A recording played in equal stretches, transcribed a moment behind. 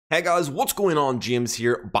Hey guys, what's going on? James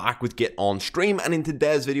here, back with Get On Stream, and in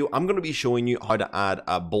today's video I'm going to be showing you how to add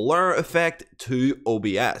a blur effect to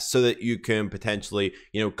OBS so that you can potentially,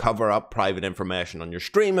 cover up private information on your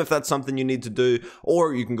stream if that's something you need to do,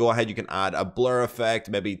 or you can go ahead, you can add a blur effect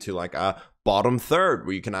maybe to like a bottom third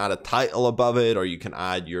where you can add a title above it, or you can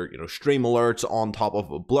add your stream alerts on top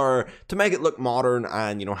of a blur to make it look modern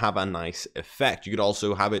and have a nice effect. You could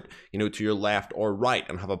also have it to your left or right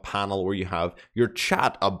and have a panel where you have your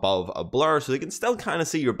chat above a blur so they can still kind of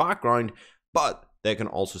see your background, but they can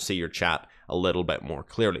also see your chat a little bit more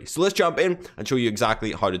clearly. So let's jump in and show you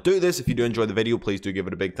exactly how to do this. If you do enjoy the video, please do give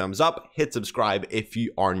it a big thumbs up, hit subscribe if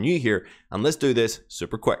you are new here, and let's do this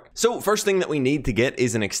super quick. So first thing that we need to get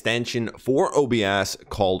is an extension for OBS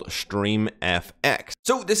called Streamfx.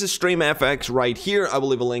 So this is Streamfx right here. I will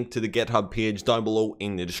leave a link to the GitHub page down below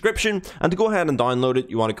in the description, and to go ahead and download it,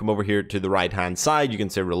 you want to come over here to the right hand side. You can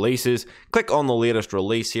say releases, click on the latest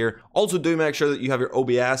release here. Also do make sure that you have your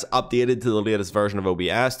OBS updated to the latest version of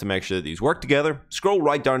OBS to make sure that these work together. Scroll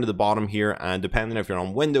right down to the bottom here, and depending if you're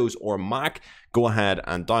on Windows or Mac, go ahead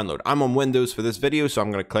and download. I'm on Windows for this video, so I'm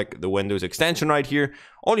going to click the Windows extension right here.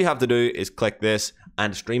 All you have to do is click this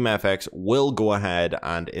and Streamfx will go ahead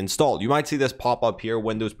and install. You might see this pop up here,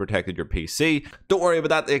 Windows protected your PC. Don't worry about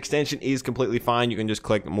that, the extension is completely fine. You can just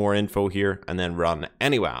click more info here and then run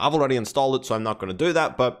anyway. I've already installed it, so I'm not going to do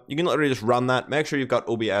that, but you can literally just run that. Make sure you've got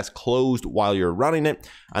OBS closed while you're running it,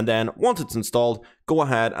 and then once it's installed, go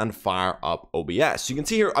ahead and fire up OBS. So you can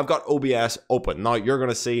see here I've got OBS open. Now you're going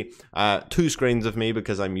to see two screens of me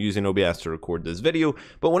because I'm using OBS to record this video,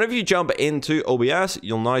 but whenever you jump into OBS,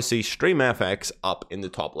 you'll now see Streamfx up in the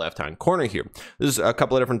top left hand corner here. There's a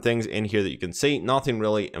couple of different things in here that you can see, nothing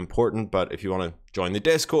really important, but if you want to join the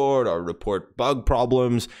Discord or report bug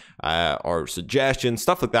problems or suggestions,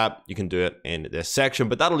 stuff like that, you can do it in this section,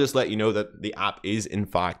 but that'll just let you know that the app is in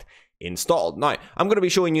fact installed. Now, I'm going to be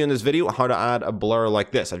showing you in this video how to add a blur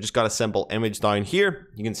like this. I've just got a simple image down here.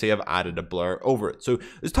 You can see I've added a blur over it. So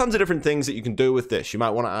there's tons of different things that you can do with this. You might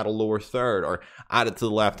want to add a lower third or add it to the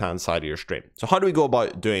left-hand side of your stream. So how do we go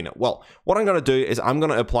about doing it? Well, what I'm going to do is I'm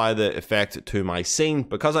going to apply the effect to my scene.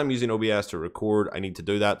 Because I'm using OBS to record, I need to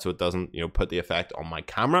do that so it doesn't, put the effect on my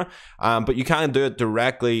camera. But you can do it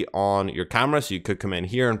directly on your camera. So you could come in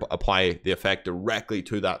here and apply the effect directly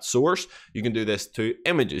to that source. You can do this to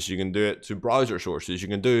images. You can do it to browser sources. You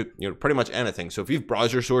can do pretty much anything. So if you have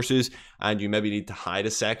browser sources and you maybe need to hide a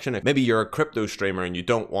section, if maybe you're a crypto streamer and you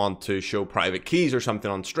don't want to show private keys or something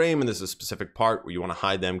on stream and there's a specific part where you want to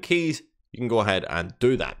hide them keys, you can go ahead and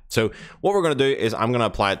do that. So what we're going to do is I'm going to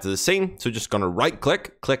apply it to the scene. So just going to right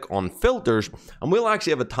click on filters, and we'll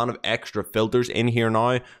actually have a ton of extra filters in here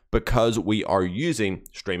now because we are using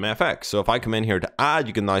Streamfx. So if I come in here to add,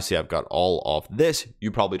 you can now see I've got all of this. You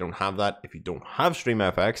probably don't have that if you don't have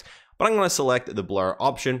Streamfx. But I'm going to select the blur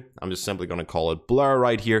option. I'm just simply going to call it blur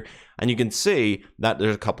right here. And you can see that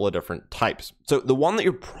there's a couple of different types. So the one that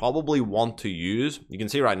you probably want to use, you can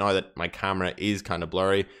see right now that my camera is kind of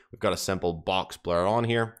blurry. We've got a simple box blur on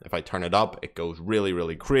here. If I turn it up, it goes really,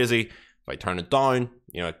 really crazy. If I turn it down,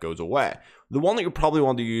 it goes away. The one that you probably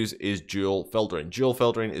want to use is dual filtering. Dual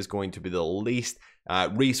filtering is going to be the least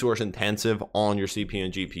resource intensive on your CPU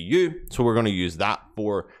and GPU. So we're going to use that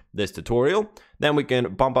for this tutorial. Then we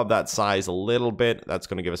can bump up that size a little bit. That's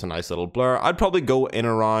going to give us a nice little blur. I'd probably go in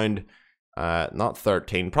around not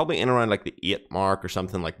 13, probably in around like the 8 mark or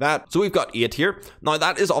something like that. So we've got 8 here. Now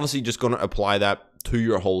that is obviously just going to apply that to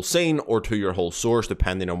your whole scene or to your whole source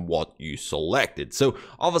depending on what you selected. So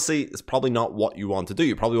obviously it's probably not what you want to do.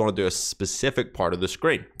 You probably want to do a specific part of the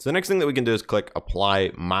screen. So the next thing that we can do is click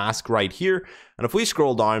apply mask right here, and if we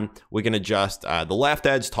scroll down we can adjust the left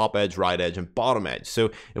edge, top edge, right edge, and bottom edge.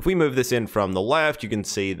 So if we move this in from the left, you can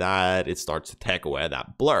see that it starts to take away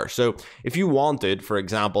that blur. So if you wanted, for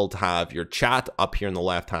example, to have your chat up here on the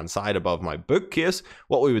left hand side above my bookcase,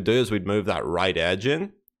 what we would do is we'd move that right edge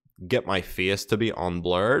in, get my face to be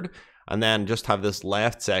unblurred, and then just have this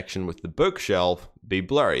left section with the bookshelf be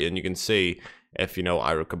blurry. And you can see if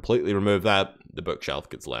I completely remove that, the bookshelf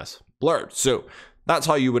gets less blurred. So that's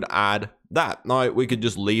how you would add that. Now we could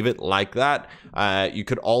just leave it like that. You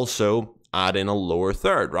could also add in a lower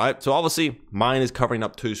third, right? So obviously mine is covering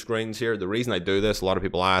up 2 screens here. The reason I do this, a lot of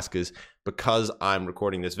people ask, is because I'm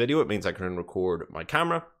recording this video, it means I can record my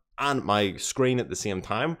camera and my screen at the same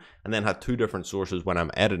time, and then have 2 different sources when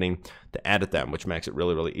I'm editing to edit them, which makes it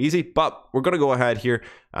really, really easy. But we're going to go ahead here.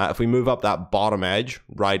 If we move up that bottom edge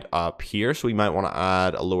right up here, so we might want to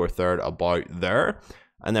add a lower third about there,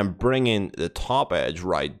 and then bring in the top edge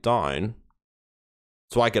right down,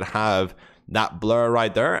 so I could have that blur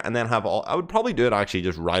right there, and then have all, I would probably do it actually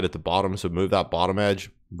just right at the bottom. So move that bottom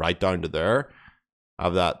edge right down to there.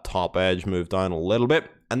 Have that top edge move down a little bit,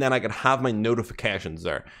 and then I could have my notifications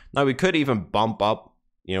there. Now we could even bump up,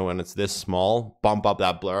 you know, when it's this small, bump up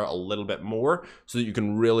that blur a little bit more so that you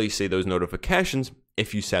can really see those notifications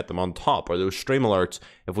if you set them on top, or those stream alerts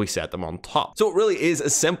if we set them on top. So it really is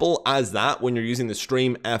as simple as that when you're using the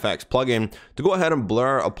Streamfx plugin to go ahead and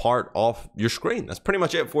blur a part of your screen. That's pretty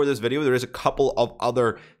much it for this video. There is a couple of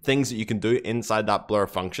other things that you can do inside that blur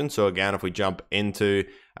function. So again, if we jump into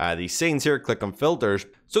these scenes here, click on filters.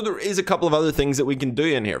 So there is a couple of other things that we can do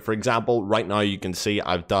in here. For example, right now you can see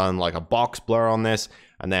I've done like a box blur on this,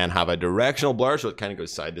 and then have a directional blur, so it kind of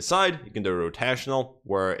goes side to side. You can do a rotational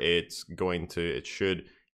where it's going to, it should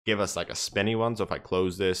give us like a spinny one. So if I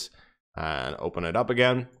close this and open it up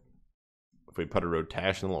again, if we put a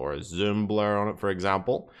rotational or a zoom blur on it, for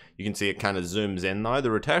example, you can see it kind of zooms in now. The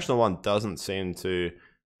rotational one doesn't seem to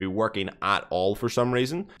be working at all for some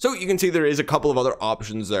reason. So you can see there is a couple of other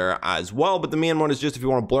options there as well, but the main one is just if you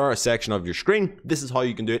want to blur a section of your screen, this is how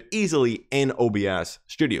you can do it easily in OBS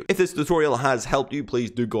Studio. If this tutorial has helped you, please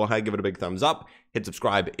do go ahead, give it a big thumbs up, hit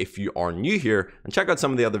subscribe if you are new here, and check out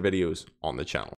some of the other videos on the channel.